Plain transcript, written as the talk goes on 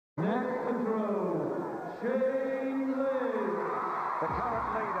Shane Lynch. The current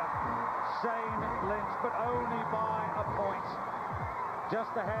leader, Shane Lynch, but only by a point.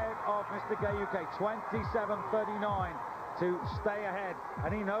 Just ahead of Mr. Gay-UK, 27.39 to stay ahead.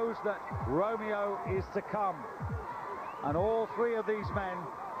 And he knows that Romeo is to come. And all three of these men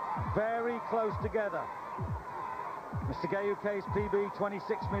very close together. Mr. Gay-UK's PB,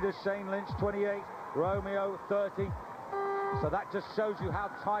 26 metres, Shane Lynch, 28, Romeo, 30. So that just shows you how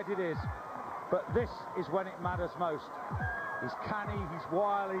tight it is. But this is when it matters most. He's canny, he's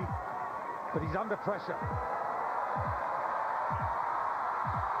wily, but he's under pressure.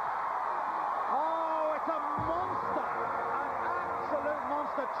 Oh, it's a monster! An absolute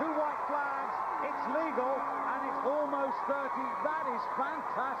monster. 2 white flags, it's legal, and it's almost 30. That is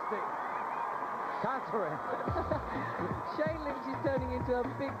fantastic. Catherine. Shane Lynch is turning into a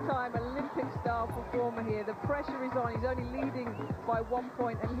big-time Olympic-style performer here. The pressure is on. He's only leading by 1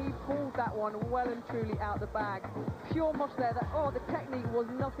 point, and he pulled that one well and truly out the bag. Pure mush there. The technique was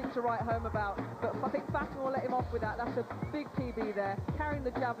nothing to write home about. But I think Fatima will let him off with that. That's a big PB there. Carrying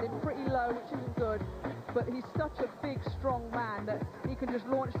the javelin pretty low, which isn't good. But he's such a big, strong man that he can just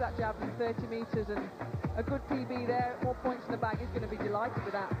launch that javelin 30 metres, and a good PB there. More points in the bag. He's going to be delighted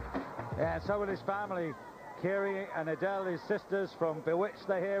with that. Yeah, so will his family. Kiri and Adele, his sisters from Bewitched,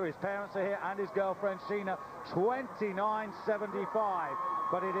 they're here, his parents are here, and his girlfriend Sheena. 29.75,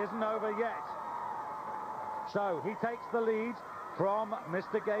 but it isn't over yet. So he takes the lead from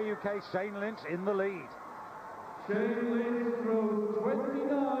Mr. Gay-UK, Shane Lynch in the lead. Shane Lynch throws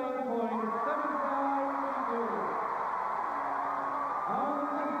 29.75.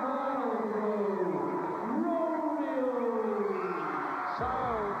 On the final throw, Romeo. So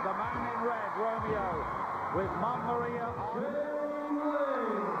the man in red, Romeo, with Mum Maria on.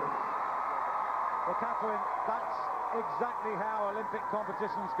 Well, Catherine, that's exactly how Olympic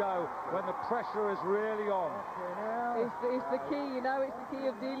competitions go, when the pressure is really on. It's the key, you know, it's the key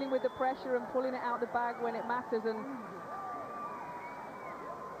of dealing with the pressure and pulling it out the bag when it matters. And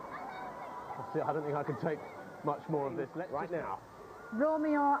I don't think I can take much more of this right now.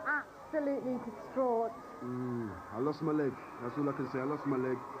 Romeo absolutely distraught. I lost my leg. That's all I can say. I lost my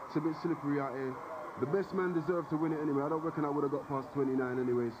leg. It's a bit slippery out here. The best man deserved to win it anyway. I don't reckon I would have got past 29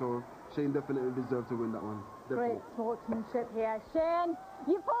 anyway, so Shane definitely deserved to win that one. Definitely. Great sportsmanship here. Shane,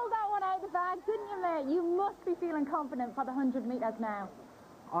 you pulled that one out of the bag, didn't you, mate? You must be feeling confident for the 100 metres now.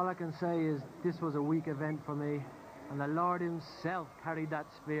 All I can say is this was a weak event for me, and the Lord himself carried that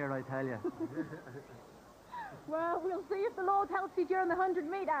spear, I tell you. Well, we'll see if the Lord helps you during the 100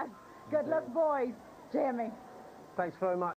 metres. Good luck, boys. Jamie. Thanks very much.